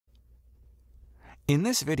In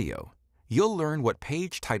this video, you'll learn what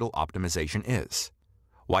page title optimization is,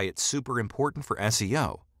 why it's super important for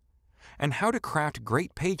SEO, and how to craft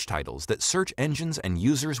great page titles that search engines and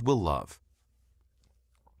users will love.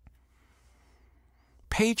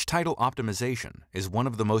 Page title optimization is one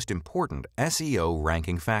of the most important SEO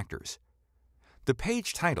ranking factors. The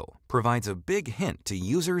page title provides a big hint to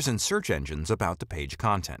users and search engines about the page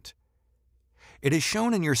content. It is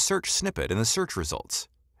shown in your search snippet in the search results,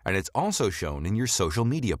 and it's also shown in your social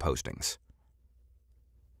media postings.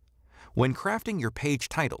 When crafting your page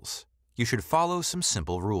titles, you should follow some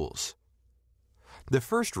simple rules. The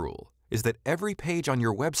first rule is that every page on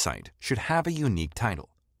your website should have a unique title.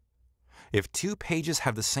 If two pages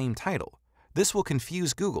have the same title, this will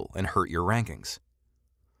confuse Google and hurt your rankings.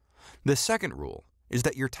 The second rule is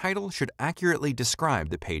that your title should accurately describe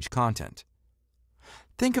the page content.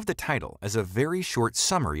 Think of the title as a very short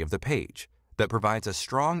summary of the page that provides a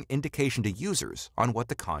strong indication to users on what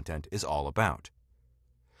the content is all about.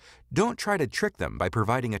 Don't try to trick them by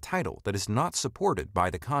providing a title that is not supported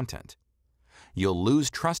by the content. You'll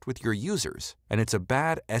lose trust with your users, and it's a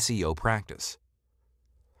bad SEO practice.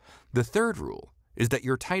 The third rule is that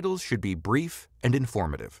your titles should be brief and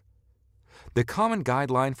informative. The common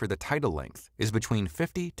guideline for the title length is between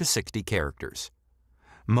 50 to 60 characters.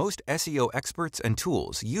 Most SEO experts and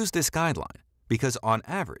tools use this guideline because, on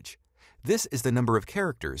average, this is the number of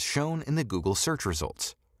characters shown in the Google search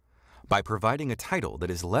results. By providing a title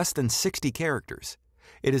that is less than 60 characters,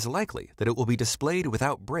 it is likely that it will be displayed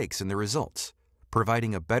without breaks in the results,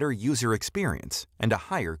 providing a better user experience and a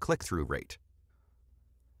higher click-through rate.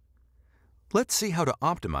 Let's see how to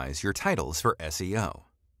optimize your titles for SEO.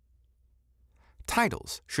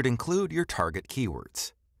 Titles should include your target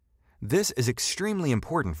keywords. This is extremely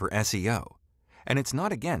important for SEO, and it's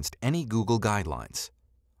not against any Google guidelines.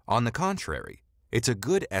 On the contrary, it's a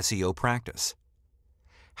good SEO practice.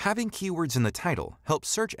 Having keywords in the title helps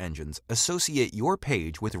search engines associate your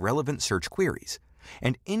page with relevant search queries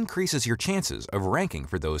and increases your chances of ranking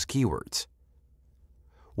for those keywords.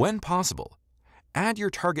 When possible, add your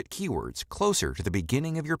target keywords closer to the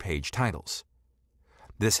beginning of your page titles.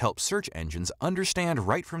 This helps search engines understand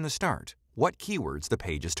right from the start what keywords the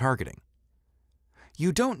page is targeting.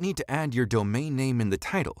 You don't need to add your domain name in the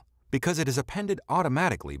title because it is appended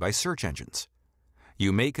automatically by search engines.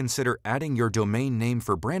 You may consider adding your domain name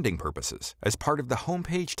for branding purposes as part of the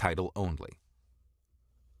homepage title only.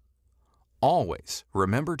 Always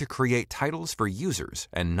remember to create titles for users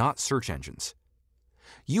and not search engines.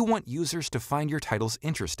 You want users to find your titles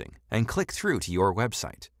interesting and click through to your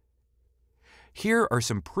website. Here are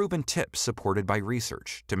some proven tips supported by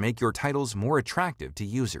research to make your titles more attractive to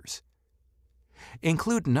users.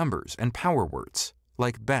 Include numbers and power words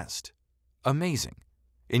like best, amazing,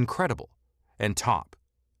 incredible, and top.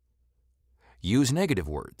 Use negative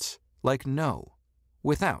words like no,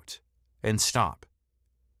 without, and stop.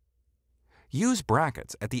 Use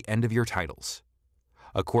brackets at the end of your titles.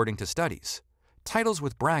 According to studies, titles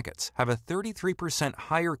with brackets have a 33%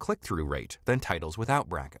 higher click-through rate than titles without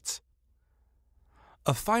brackets.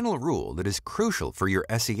 A final rule that is crucial for your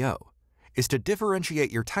SEO is to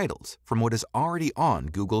differentiate your titles from what is already on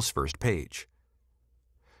Google's first page.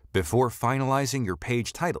 Before finalizing your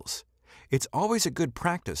page titles, it's always a good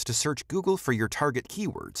practice to search Google for your target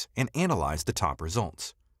keywords and analyze the top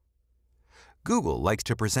results. Google likes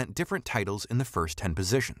to present different titles in the first 10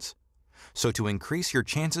 positions. So to increase your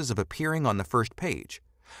chances of appearing on the first page,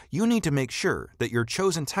 you need to make sure that your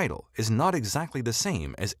chosen title is not exactly the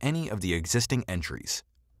same as any of the existing entries.